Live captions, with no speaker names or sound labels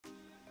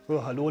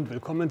So, hallo und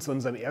willkommen zu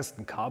unserem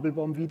ersten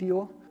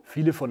Kabelbaum-Video.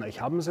 Viele von euch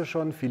haben sie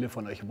schon, viele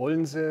von euch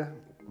wollen sie,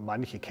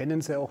 manche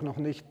kennen sie auch noch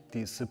nicht,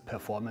 die SIP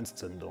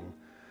Performance-Zündung.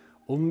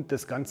 Um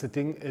das ganze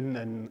Ding in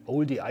ein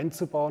Oldie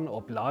einzubauen,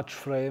 ob Large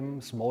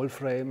Frame, Small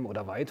Frame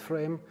oder Wide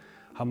Frame,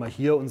 haben wir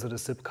hier unsere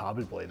SIP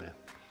Kabelbäume.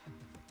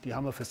 Die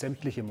haben wir für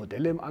sämtliche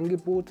Modelle im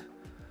Angebot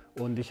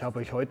und ich habe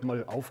euch heute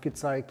mal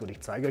aufgezeigt oder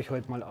ich zeige euch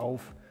heute mal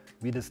auf,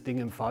 wie das Ding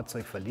im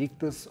Fahrzeug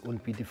verlegt ist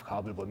und wie die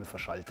Kabelbäume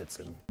verschaltet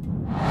sind.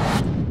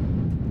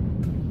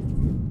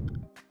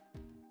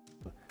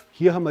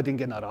 Hier haben wir den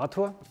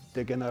Generator.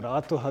 Der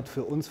Generator hat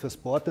für uns, für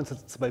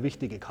Sportnetz, zwei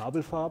wichtige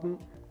Kabelfarben,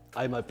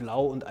 einmal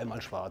blau und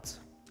einmal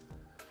schwarz.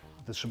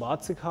 Das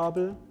schwarze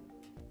Kabel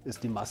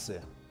ist die Masse.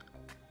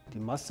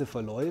 Die Masse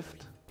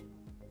verläuft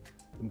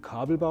im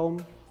Kabelbaum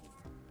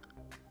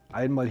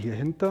einmal hier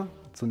hinter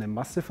zu einem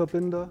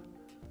Masseverbinder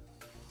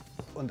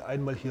und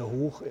einmal hier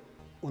hoch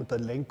unter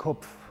den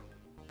Lenkkopf.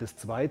 Das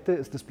zweite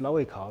ist das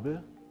blaue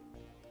Kabel.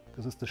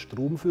 Das ist das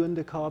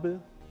stromführende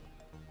Kabel.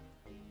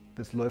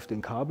 Das läuft in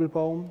den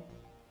Kabelbaum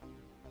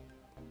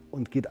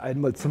und geht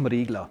einmal zum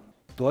Regler.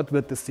 Dort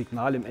wird das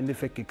Signal im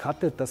Endeffekt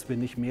gecuttet, dass wir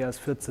nicht mehr als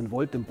 14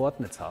 Volt im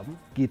Bordnetz haben.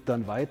 Geht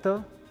dann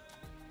weiter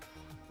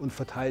und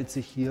verteilt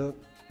sich hier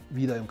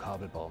wieder im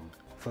Kabelbaum.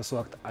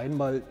 Versorgt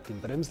einmal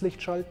den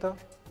Bremslichtschalter,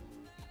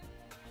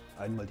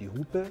 einmal die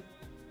Hupe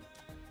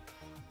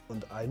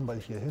und einmal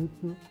hier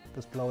hinten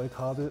das blaue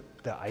Kabel,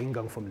 der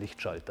Eingang vom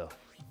Lichtschalter.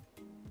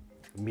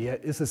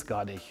 Mehr ist es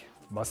gar nicht,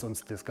 was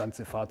uns das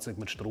ganze Fahrzeug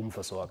mit Strom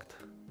versorgt.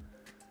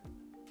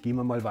 Gehen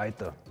wir mal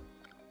weiter.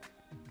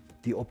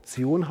 Die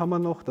Option haben wir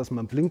noch, dass wir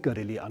ein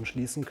Blinkerrelais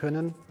anschließen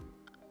können.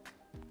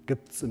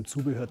 Gibt es im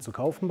Zubehör zu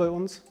kaufen bei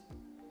uns.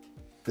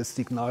 Das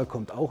Signal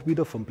kommt auch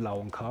wieder vom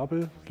blauen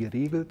Kabel,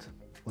 geregelt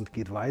und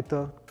geht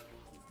weiter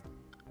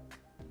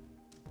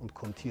und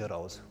kommt hier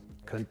raus.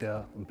 Könnt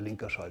ihr einen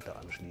Blinkerschalter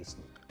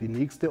anschließen. Die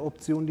nächste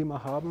Option, die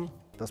wir haben,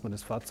 dass wir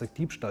das Fahrzeug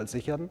Diebstahl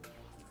sichern,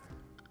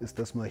 ist,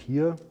 dass wir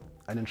hier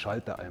einen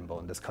Schalter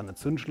einbauen. Das kann ein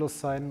Zündschloss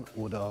sein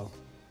oder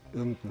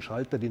irgendein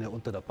Schalter, den ihr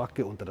unter der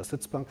Backe, unter der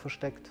Sitzbank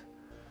versteckt.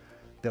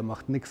 Der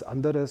macht nichts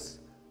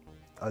anderes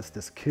als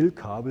das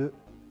Kill-Kabel,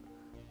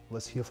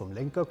 was hier vom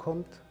Lenker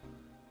kommt,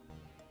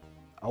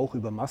 auch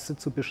über Masse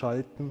zu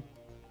beschalten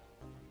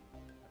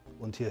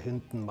und hier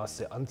hinten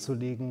Masse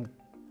anzulegen,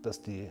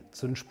 dass die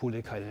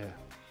Zündspule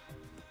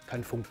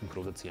keinen Funken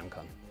produzieren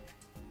kann.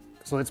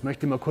 So, jetzt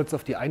möchte ich mal kurz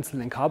auf die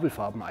einzelnen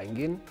Kabelfarben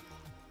eingehen.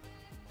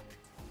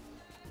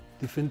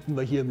 Die finden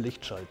wir hier im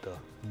Lichtschalter.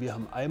 Wir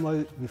haben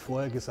einmal, wie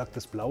vorher gesagt,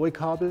 das blaue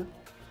Kabel.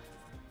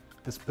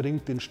 Das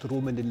bringt den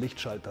Strom in den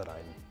Lichtschalter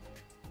rein.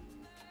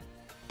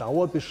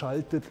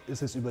 Dauerbeschaltet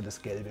ist es über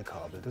das gelbe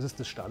Kabel. Das ist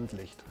das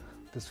Standlicht.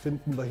 Das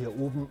finden wir hier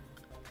oben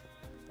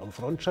am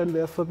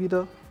Frontscheinwerfer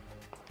wieder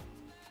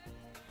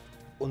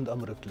und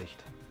am Rücklicht.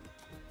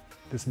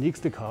 Das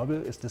nächste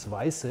Kabel ist das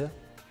weiße.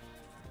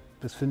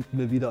 Das finden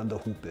wir wieder an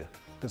der Hupe.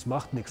 Das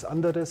macht nichts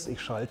anderes. Ich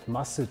schalte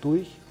Masse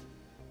durch.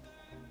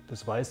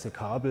 Das weiße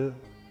Kabel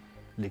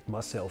legt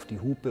Masse auf die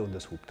Hupe und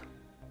es hupt.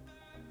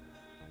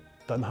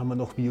 Dann haben wir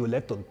noch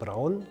Violett und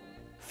Braun.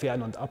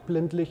 Fern- und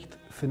Abblendlicht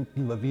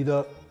finden wir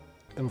wieder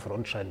im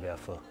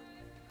Frontscheinwerfer.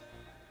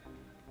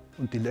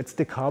 Und die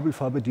letzte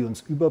Kabelfarbe, die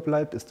uns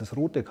überbleibt, ist das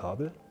rote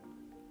Kabel.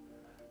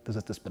 Das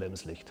ist das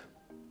Bremslicht.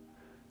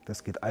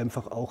 Das geht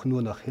einfach auch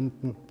nur nach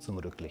hinten zum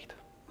Rücklicht.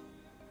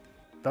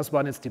 Das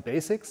waren jetzt die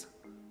Basics.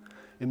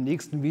 Im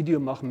nächsten Video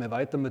machen wir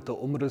weiter mit der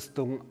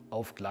Umrüstung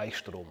auf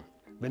Gleichstrom.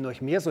 Wenn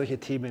euch mehr solche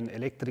Themen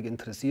Elektrik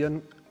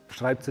interessieren,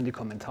 schreibt es in die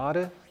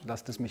Kommentare,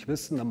 lasst es mich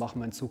wissen, dann machen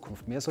wir in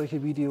Zukunft mehr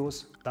solche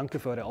Videos. Danke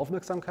für eure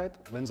Aufmerksamkeit.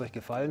 Wenn es euch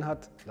gefallen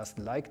hat, lasst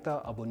ein Like da,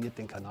 abonniert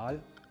den Kanal.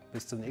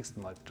 Bis zum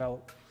nächsten Mal.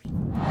 Ciao.